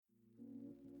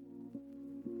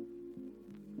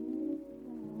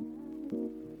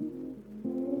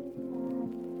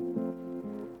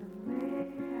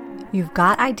You've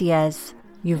got ideas,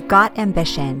 you've got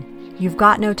ambition, you've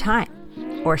got no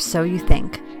time, or so you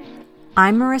think.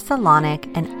 I'm Marissa Lonick,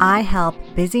 and I help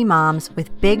busy moms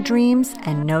with big dreams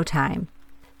and no time.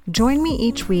 Join me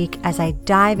each week as I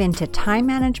dive into time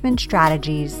management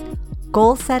strategies,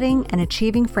 goal setting and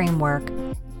achieving framework,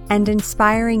 and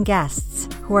inspiring guests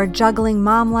who are juggling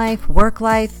mom life, work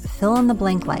life, fill in the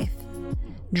blank life.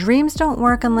 Dreams don't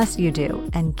work unless you do,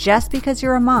 and just because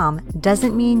you're a mom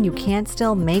doesn't mean you can't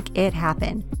still make it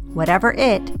happen, whatever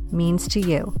it means to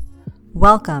you.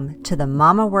 Welcome to the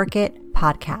Mama Work It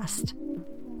podcast.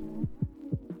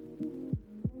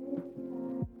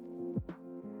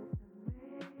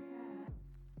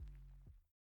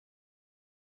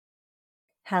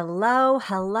 Hello,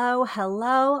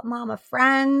 mama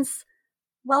friends.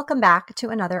 Welcome back to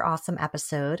another awesome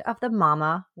episode of the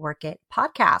Mama Work It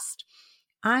podcast.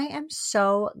 I am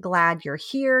so glad you're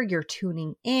here. You're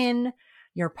tuning in.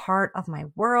 You're part of my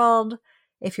world.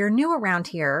 If you're new around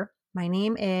here, my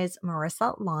name is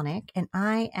Marissa Lonick, and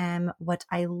I am what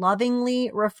I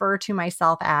lovingly refer to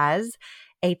myself as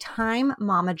a time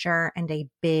momager and a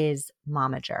biz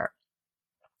momager.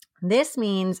 This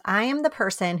means I am the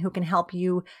person who can help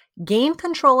you gain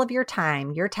control of your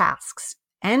time, your tasks,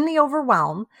 and the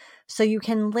overwhelm so you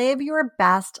can live your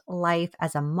best life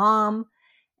as a mom,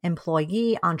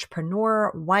 employee,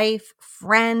 entrepreneur, wife,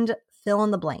 friend, fill in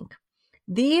the blank.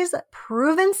 These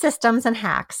proven systems and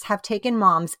hacks have taken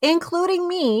moms, including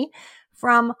me,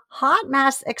 from hot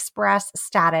mess express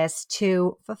status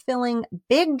to fulfilling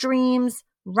big dreams,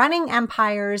 running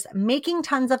empires, making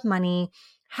tons of money,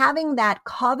 having that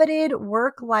coveted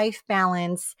work-life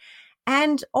balance,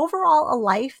 and overall a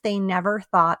life they never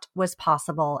thought was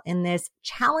possible in this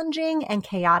challenging and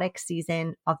chaotic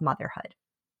season of motherhood.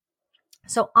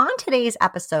 So on today's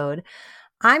episode,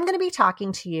 I'm going to be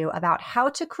talking to you about how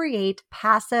to create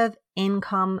passive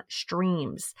income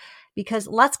streams. Because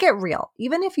let's get real,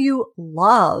 even if you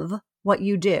love what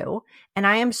you do, and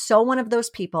I am so one of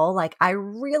those people, like I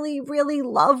really, really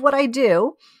love what I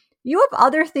do, you have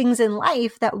other things in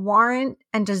life that warrant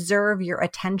and deserve your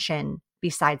attention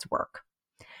besides work.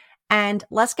 And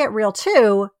let's get real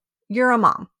too, you're a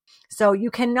mom. So you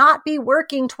cannot be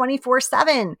working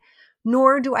 24/7.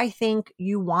 Nor do I think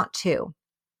you want to.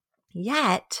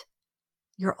 Yet,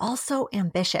 you're also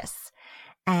ambitious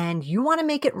and you want to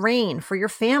make it rain for your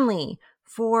family,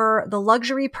 for the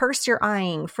luxury purse you're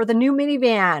eyeing, for the new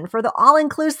minivan, for the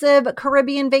all-inclusive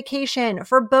Caribbean vacation,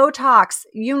 for Botox,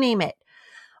 you name it.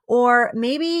 Or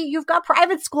maybe you've got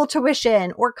private school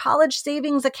tuition or college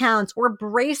savings accounts or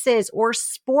braces or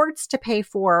sports to pay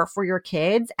for your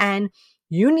kids, and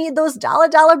you need those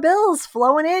dollar bills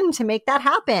flowing in to make that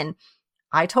happen.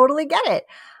 I totally get it.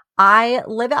 I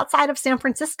live outside of San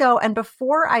Francisco, and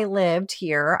before I lived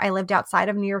here, I lived outside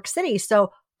of New York City.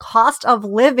 So cost of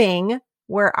living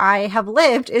where I have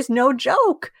lived is no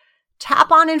joke.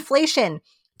 Tap on inflation.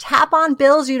 Tap on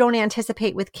bills you don't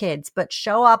anticipate with kids, but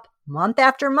show up month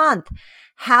after month.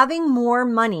 Having more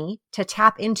money to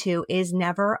tap into is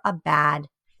never a bad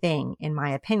thing, in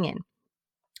my opinion.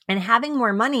 And having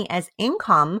more money as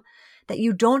income that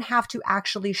you don't have to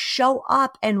actually show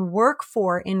up and work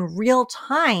for in real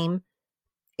time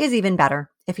is even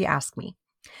better, if you ask me.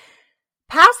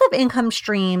 Passive income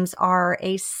streams are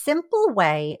a simple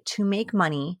way to make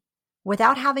money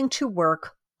without having to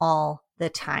work all the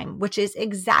time, which is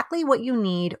exactly what you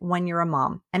need when you're a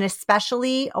mom, and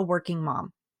especially a working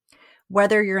mom.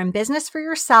 Whether you're in business for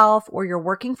yourself or you're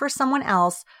working for someone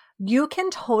else, you can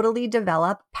totally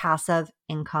develop passive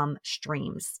income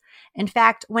streams. In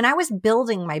fact, when I was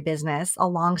building my business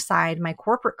alongside my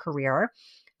corporate career,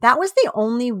 that was the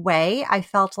only way I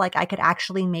felt like I could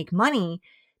actually make money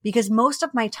because most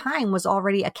of my time was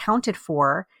already accounted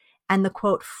for, and the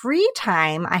quote free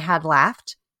time I had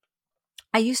left,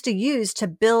 I used to use to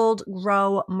build,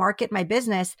 grow, market my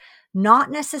business,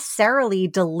 not necessarily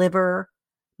deliver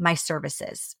my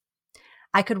services.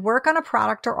 I could work on a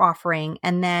product or offering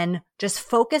and then just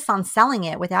focus on selling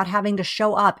it without having to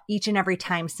show up each and every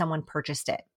time someone purchased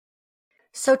it.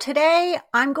 So today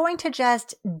I'm going to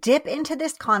just dip into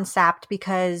this concept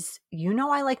because you know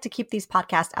I like to keep these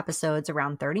podcast episodes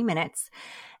around 30 minutes.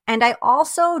 And I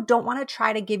also don't want to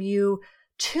try to give you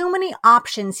too many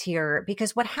options here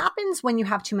because what happens when you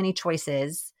have too many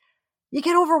choices, you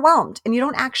get overwhelmed and you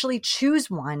don't actually choose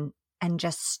one and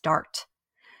just start.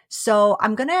 So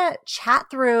I'm going to chat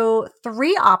through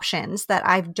 3 options that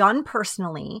I've done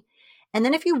personally. And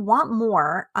then if you want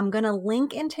more, I'm going to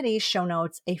link in today's show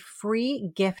notes a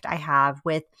free gift I have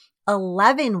with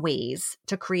 11 ways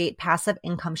to create passive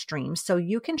income streams. So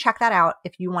you can check that out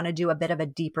if you want to do a bit of a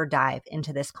deeper dive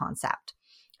into this concept.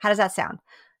 How does that sound?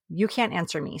 You can't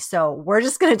answer me. So we're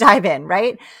just going to dive in,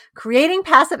 right? Creating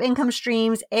passive income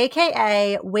streams,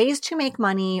 AKA ways to make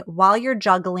money while you're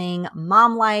juggling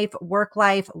mom life, work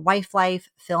life, wife life,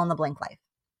 fill in the blank life.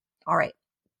 All right,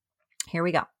 here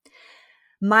we go.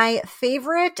 My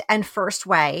favorite and first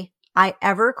way I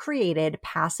ever created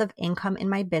passive income in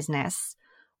my business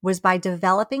was by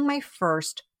developing my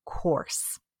first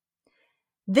course.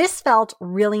 This felt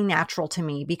really natural to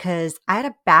me because I had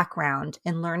a background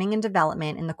in learning and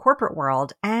development in the corporate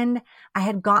world, and I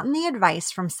had gotten the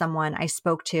advice from someone I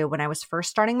spoke to when I was first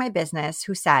starting my business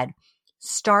who said,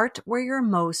 start where you're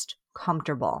most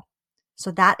comfortable.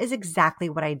 So that is exactly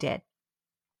what I did.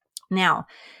 Now,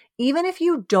 even if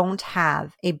you don't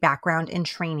have a background in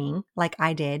training like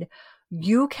I did,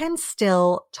 you can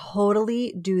still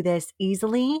totally do this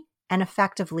easily and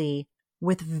effectively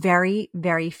with very,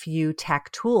 very few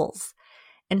tech tools.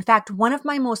 In fact, one of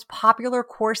my most popular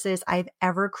courses I've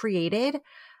ever created,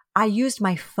 I used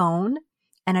my phone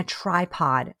and a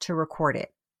tripod to record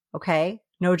it. Okay?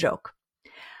 No joke.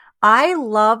 I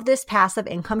love this passive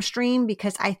income stream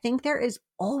because I think there is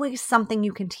always something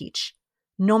you can teach,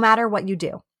 no matter what you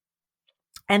do.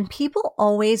 And people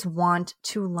always want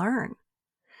to learn.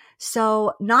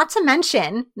 So not to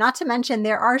mention,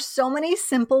 there are so many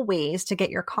simple ways to get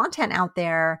your content out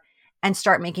there and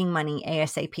start making money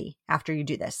ASAP after you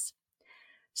do this.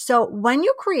 So when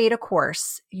you create a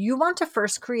course, you want to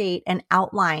first create an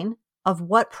outline of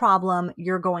what problem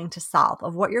you're going to solve,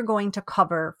 of what you're going to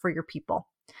cover for your people.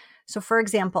 So for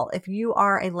example, if you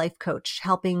are a life coach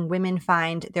helping women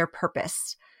find their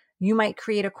purpose, you might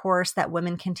create a course that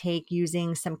women can take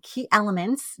using some key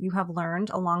elements you have learned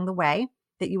along the way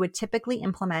that you would typically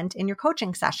implement in your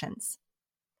coaching sessions.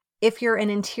 If you're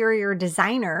an interior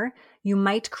designer, you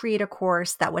might create a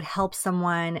course that would help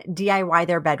someone DIY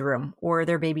their bedroom or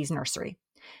their baby's nursery.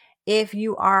 If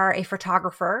you are a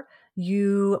photographer,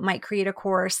 you might create a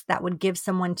course that would give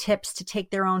someone tips to take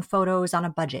their own photos on a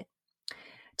budget.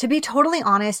 To be totally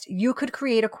honest, you could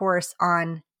create a course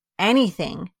on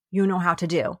anything you know how to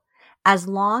do, as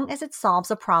long as it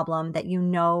solves a problem that you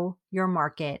know your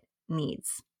market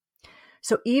needs.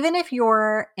 So even if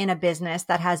you're in a business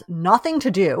that has nothing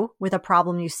to do with a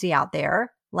problem you see out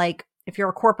there, like if you're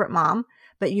a corporate mom,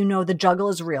 but you know the juggle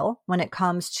is real when it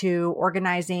comes to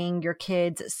organizing your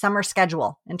kids' summer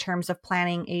schedule in terms of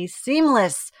planning a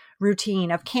seamless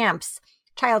routine of camps,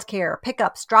 childcare,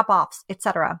 pickups, drop-offs,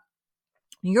 etc.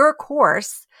 Your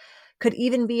course could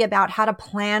even be about how to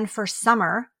plan for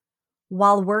summer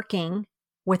while working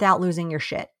without losing your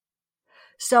shit.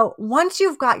 So once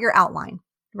you've got your outline,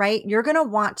 right, you're going to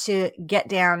want to get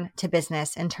down to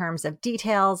business in terms of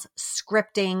details,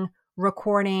 scripting,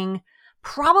 recording,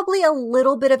 probably a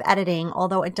little bit of editing,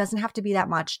 although it doesn't have to be that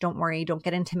much. Don't worry. Don't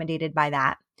get intimidated by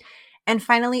that. And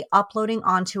finally, uploading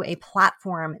onto a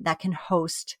platform that can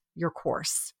host your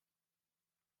course.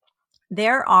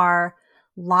 There are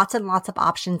lots and lots of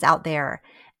options out there.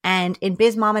 And in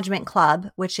Biz Momagement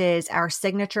Club, which is our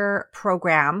signature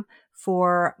program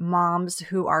for moms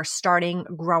who are starting,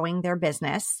 growing their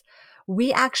business,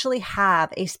 we actually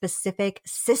have a specific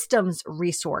systems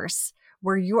resource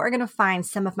where you are going to find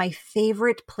some of my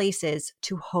favorite places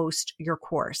to host your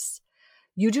course.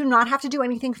 You do not have to do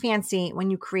anything fancy when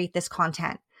you create this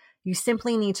content. You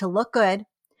simply need to look good.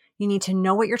 You need to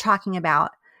know what you're talking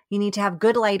about. You need to have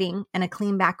good lighting and a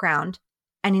clean background,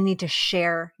 and you need to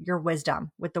share your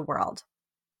wisdom with the world.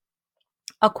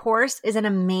 A course is an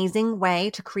amazing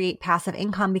way to create passive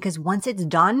income because once it's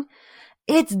done,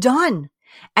 it's done.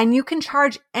 And you can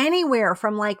charge anywhere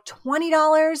from like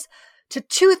 $20 to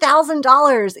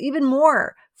 $2,000, even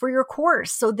more for your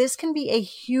course. So this can be a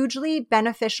hugely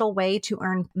beneficial way to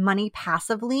earn money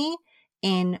passively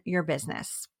in your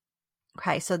business.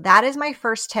 Okay, so that is my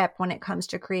first tip when it comes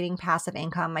to creating passive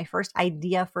income. My first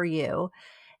idea for you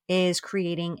is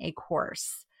creating a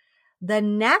course. The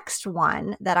next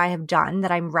one that I have done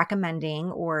that I'm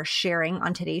recommending or sharing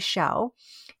on today's show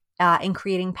in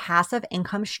creating passive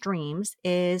income streams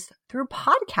is through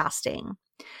podcasting.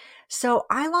 So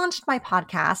I launched my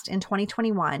podcast in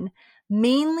 2021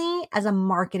 mainly as a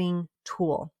marketing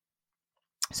tool.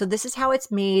 So this is how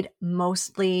it's made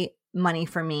mostly money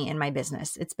for me in my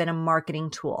business. It's been a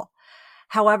marketing tool.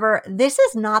 However, this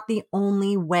is not the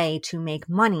only way to make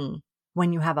money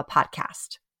when you have a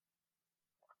podcast.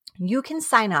 You can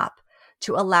sign up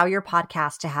to allow your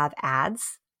podcast to have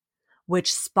ads,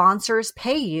 which sponsors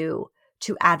pay you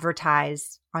to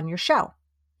advertise on your show.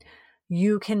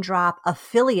 You can drop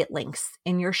affiliate links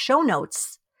in your show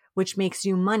notes, which makes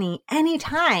you money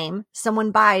anytime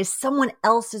someone buys someone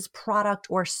else's product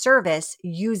or service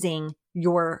using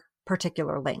your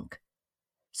particular link.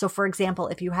 So for example,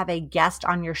 if you have a guest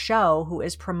on your show who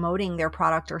is promoting their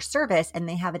product or service and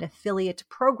they have an affiliate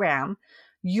program,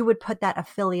 you would put that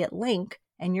affiliate link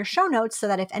in your show notes so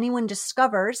that if anyone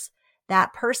discovers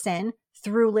that person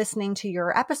through listening to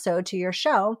your episode, to your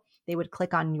show, they would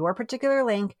click on your particular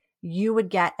link. You would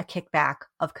get a kickback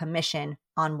of commission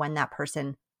on when that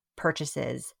person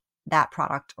purchases that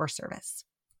product or service.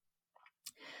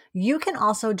 You can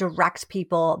also direct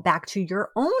people back to your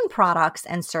own products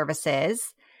and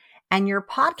services, and your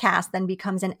podcast then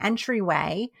becomes an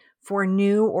entryway for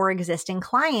new or existing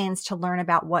clients to learn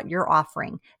about what you're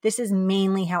offering. This is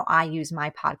mainly how I use my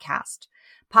podcast.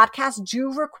 Podcasts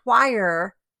do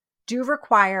require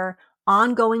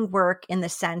ongoing work in the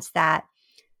sense that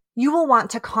you will want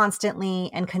to constantly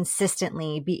and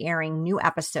consistently be airing new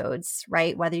episodes,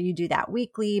 right? Whether you do that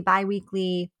weekly,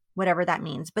 bi-weekly, whatever that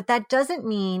means. But that doesn't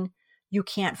mean you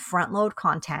can't front load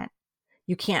content.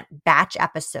 You can't batch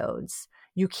episodes.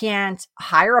 You can't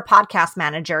hire a podcast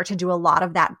manager to do a lot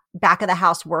of that back of the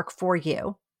house work for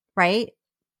you, right?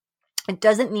 It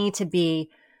doesn't need to be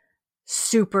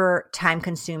super time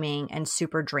consuming and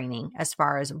super draining as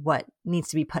far as what needs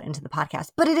to be put into the podcast,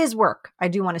 but it is work. I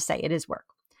do want to say it is work.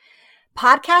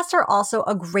 Podcasts are also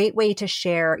a great way to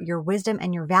share your wisdom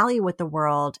and your value with the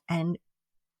world and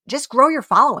just grow your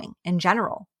following in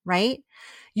general, right?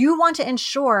 You want to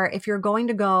ensure if you're going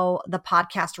to go the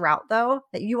podcast route though,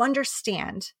 that you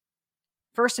understand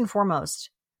first and foremost,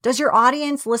 does your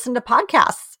audience listen to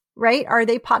podcasts, right? Are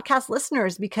they podcast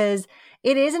listeners? Because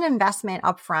it is an investment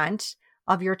upfront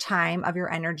of your time, of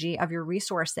your energy, of your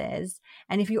resources.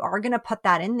 And if you are going to put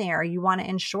that in there, you want to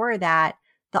ensure that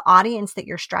the audience that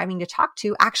you're striving to talk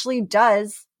to actually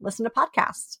does listen to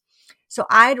podcasts. So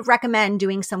I'd recommend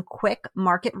doing some quick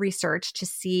market research to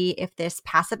see if this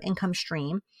passive income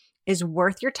stream is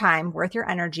worth your time, worth your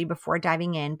energy before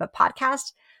diving in. But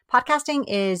podcasting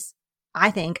is,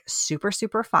 I think, super,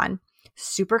 super fun,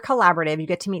 super collaborative. You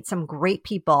get to meet some great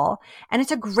people, and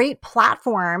it's a great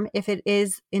platform if it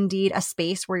is indeed a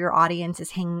space where your audience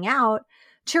is hanging out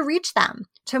to reach them,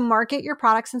 to market your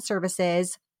products and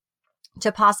services, to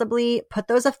possibly put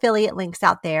those affiliate links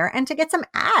out there and to get some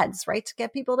ads, right? To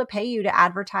get people to pay you to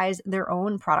advertise their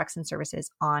own products and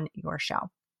services on your show.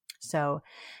 So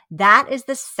that is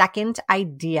the second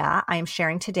idea I'm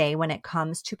sharing today when it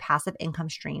comes to passive income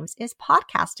streams is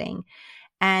podcasting.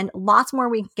 And lots more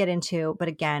we can get into. But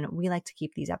again, we like to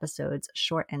keep these episodes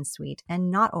short and sweet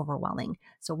and not overwhelming.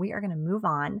 So we are going to move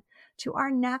on to our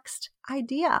next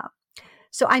idea.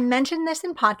 So I mentioned this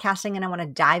in podcasting and I want to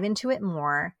dive into it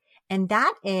more. And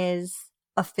that is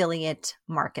affiliate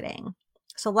marketing.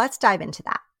 So let's dive into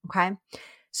that. Okay.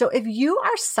 So if you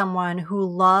are someone who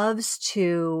loves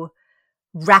to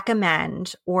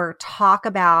recommend or talk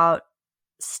about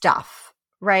stuff,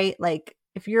 right? Like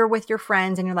if you're with your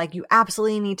friends and you're like, you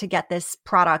absolutely need to get this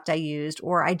product I used,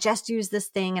 or I just used this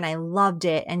thing and I loved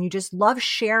it, and you just love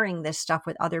sharing this stuff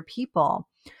with other people,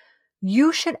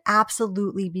 you should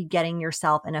absolutely be getting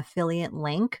yourself an affiliate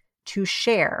link to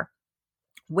share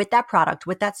with that product,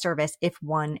 with that service, if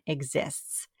one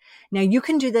exists. Now, you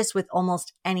can do this with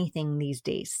almost anything these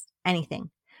days, anything.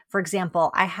 For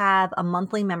example, I have a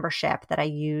monthly membership that I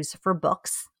use for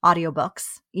books,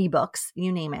 audiobooks, ebooks,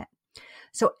 you name it.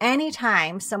 So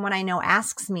anytime someone I know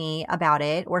asks me about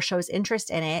it or shows interest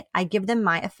in it, I give them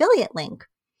my affiliate link.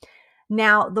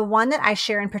 Now, the one that I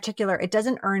share in particular, it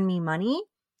doesn't earn me money,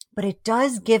 but it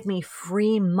does give me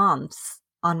free months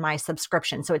on my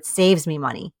subscription. So it saves me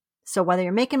money. So whether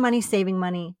you're making money, saving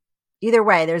money, either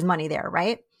way, there's money there,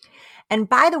 right? And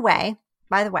by the way,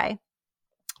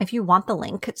 if you want the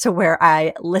link to where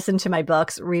I listen to my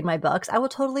books, read my books, I will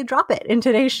totally drop it in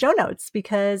today's show notes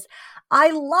because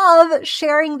I love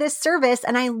sharing this service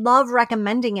and I love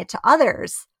recommending it to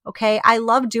others. Okay. I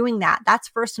love doing that. That's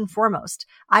first and foremost.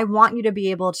 I want you to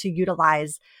be able to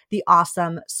utilize the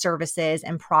awesome services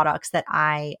and products that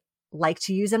I like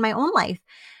to use in my own life.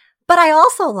 But I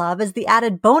also love as the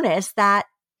added bonus that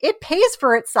it pays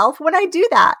for itself when I do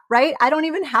that, right? I don't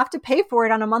even have to pay for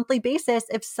it on a monthly basis.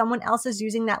 If someone else is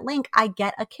using that link, I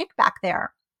get a kickback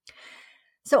there.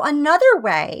 So another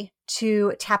way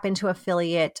to tap into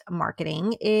affiliate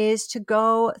marketing is to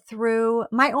go through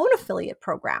my own affiliate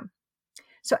program.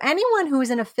 So anyone who is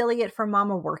an affiliate for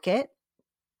Mama Work It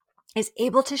is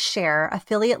able to share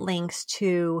affiliate links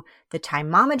to the Time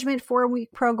Momagement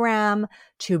 4-week program,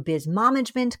 to Biz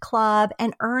Momagement Club,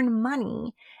 and earn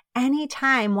money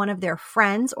anytime one of their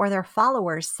friends or their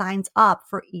followers signs up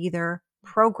for either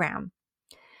program.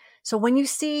 So when you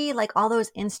see like all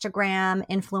those Instagram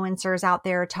influencers out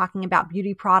there talking about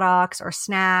beauty products or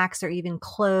snacks or even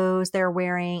clothes they're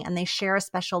wearing, and they share a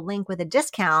special link with a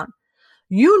discount,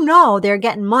 you know they're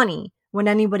getting money when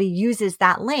anybody uses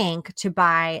that link to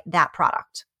buy that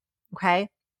product. Okay.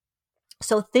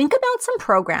 So think about some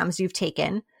programs you've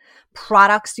taken,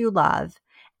 products you love,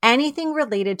 anything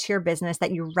related to your business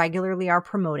that you regularly are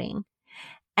promoting,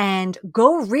 and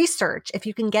go research if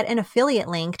you can get an affiliate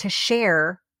link to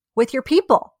share with your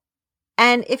people.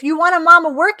 And if you want a Mama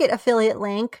Work It affiliate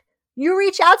link, you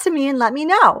reach out to me and let me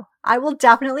know. I will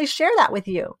definitely share that with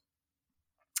you.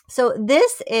 So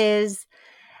this is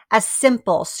as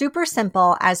simple, super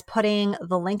simple as putting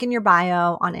the link in your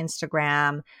bio on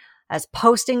Instagram, as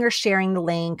posting or sharing the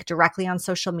link directly on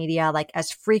social media, like as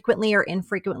frequently or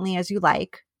infrequently as you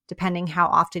like, depending how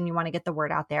often you want to get the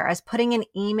word out there, as putting an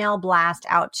email blast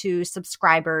out to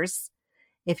subscribers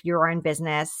if you're in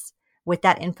business with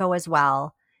that info as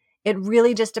well. It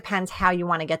really just depends how you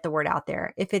want to get the word out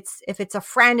there. If it's a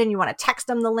friend and you want to text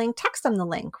them the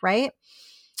link, right?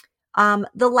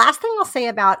 The last thing I'll say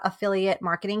about affiliate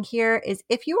marketing here is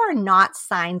if you are not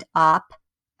signed up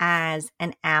as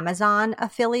an Amazon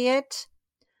affiliate,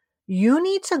 you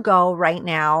need to go right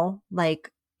now,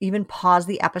 like even pause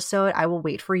the episode. I will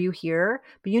wait for you here,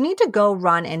 but you need to go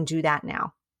run and do that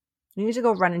now. You need to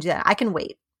go run and do that. I can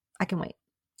wait.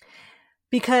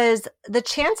 Because the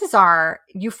chances are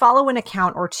you follow an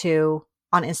account or two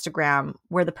on Instagram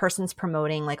where the person's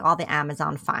promoting like all the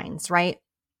Amazon finds, right?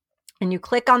 And you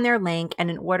click on their link,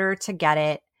 and in order to get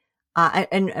it,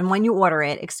 and when you order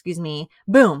it,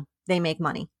 boom, they make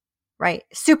money, right?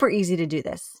 Super easy to do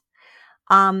this.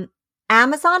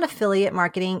 Amazon affiliate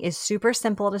marketing is super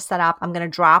simple to set up. I'm going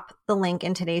to drop the link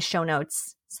in today's show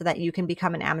notes so that you can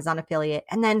become an Amazon affiliate.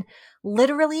 And then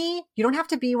literally, you don't have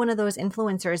to be one of those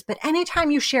influencers, but anytime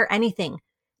you share anything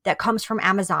that comes from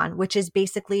Amazon, which is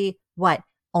basically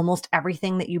almost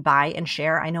everything that you buy and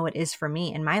share, I know it is for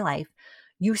me in my life,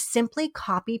 you simply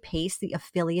copy paste the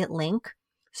affiliate link.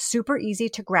 Super easy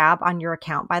to grab on your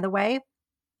account, by the way,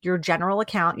 your general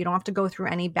account. You don't have to go through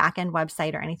any back-end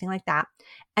website or anything like that.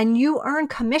 And you earn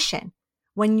commission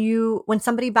when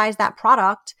somebody buys that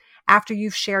product after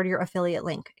you've shared your affiliate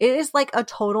link. It is like a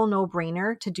total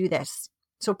no-brainer to do this.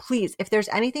 So please, if there's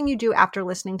anything you do after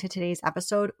listening to today's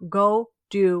episode, go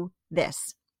do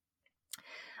this.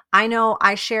 I know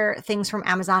I share things from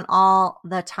Amazon all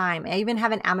the time. I even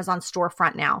have an Amazon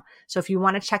storefront now. So if you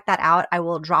want to check that out, I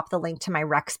will drop the link to my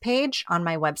Rex page on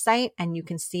my website, and you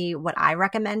can see what I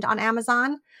recommend on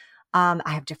Amazon. I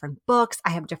have different books. I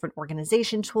have different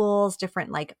organization tools,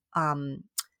 different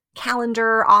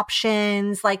calendar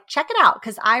options. Like, check it out,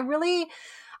 because I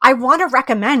want to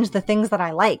recommend the things that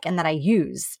I like and that I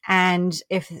use. And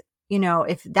if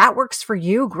that works for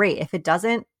you, great. If it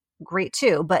doesn't, great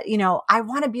too. But, I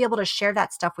want to be able to share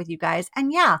that stuff with you guys.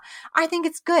 And yeah, I think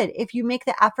it's good if you make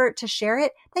the effort to share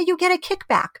it, that you get a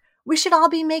kickback. We should all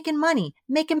be making money,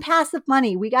 making passive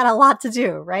money. We got a lot to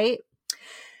do, right?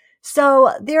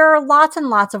 So there are lots and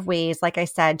lots of ways, like I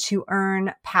said, to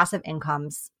earn passive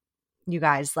incomes. You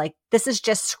guys, this is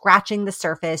just scratching the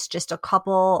surface, just a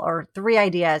couple or 3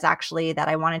 ideas actually that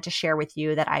I wanted to share with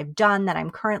you that I've done, that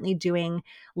I'm currently doing.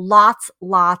 Lots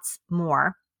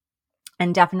more.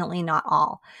 And definitely not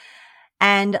all.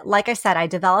 And like I said, I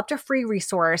developed a free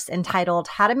resource entitled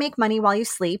How to Make Money While You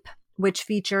Sleep, which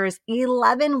features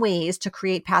 11 ways to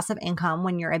create passive income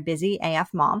when you're a busy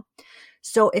AF mom.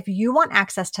 So if you want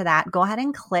access to that, go ahead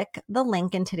and click the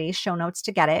link in today's show notes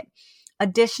to get it.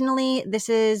 Additionally, this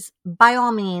is by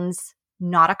all means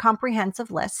not a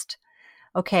comprehensive list.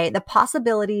 Okay, the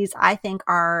possibilities I think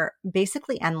are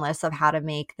basically endless of how to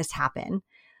make this happen.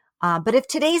 But if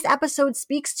today's episode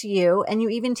speaks to you and you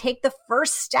even take the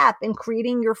first step in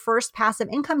creating your first passive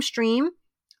income stream,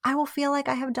 I will feel like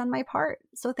I have done my part.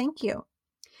 So thank you.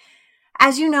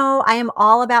 As you know, I am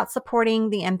all about supporting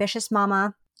the ambitious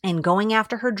mama and going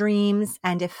after her dreams.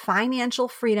 And if financial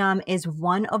freedom is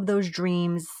one of those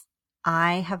dreams,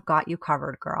 I have got you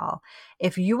covered, girl.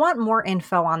 If you want more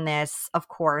info on this, of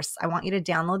course, I want you to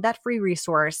download that free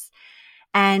resource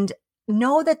and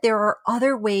know that there are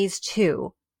other ways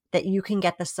too that you can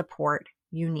get the support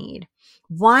you need.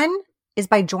 One is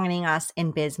by joining us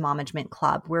in Biz Momagement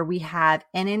Club, where we have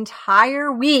an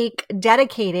entire week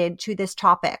dedicated to this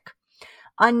topic.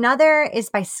 Another is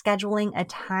by scheduling a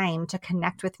time to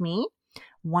connect with me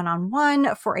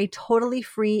one-on-one for a totally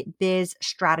free biz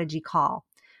strategy call.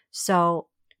 So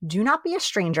do not be a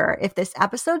stranger. If this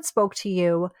episode spoke to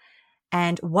you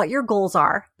and what your goals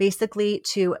are, basically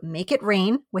to make it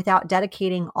rain without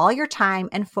dedicating all your time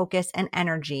and focus and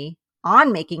energy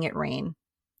on making it rain,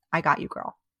 I got you,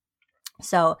 girl.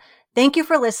 So thank you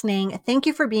for listening. Thank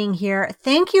you for being here.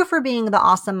 Thank you for being the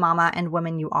awesome mama and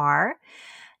woman you are.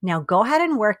 Now go ahead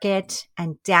and work it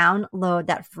and download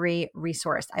that free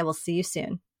resource. I will see you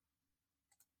soon.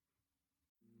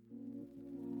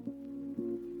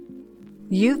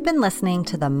 You've been listening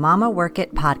to the Mama Work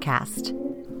It podcast.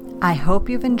 I hope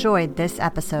you've enjoyed this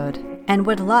episode and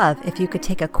would love if you could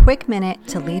take a quick minute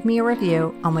to leave me a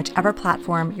review on whichever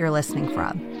platform you're listening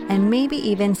from, and maybe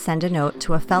even send a note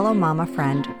to a fellow mama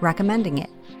friend recommending it.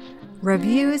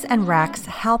 Reviews and recs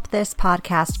help this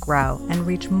podcast grow and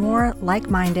reach more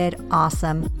like-minded,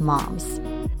 awesome moms.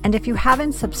 And if you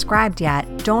haven't subscribed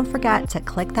yet, don't forget to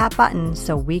click that button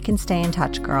so we can stay in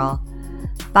touch, girl.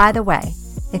 By the way,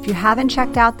 if you haven't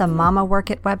checked out the Mama Work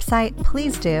It website,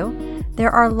 please do. There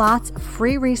are lots of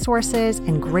free resources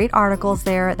and great articles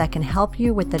there that can help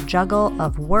you with the juggle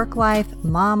of work life,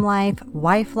 mom life,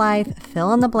 wife life,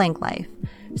 fill in the blank life.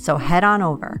 So head on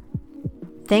over.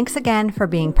 Thanks again for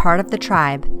being part of the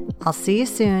tribe. I'll see you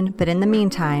soon, but in the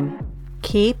meantime,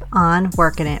 keep on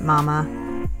working it, mama.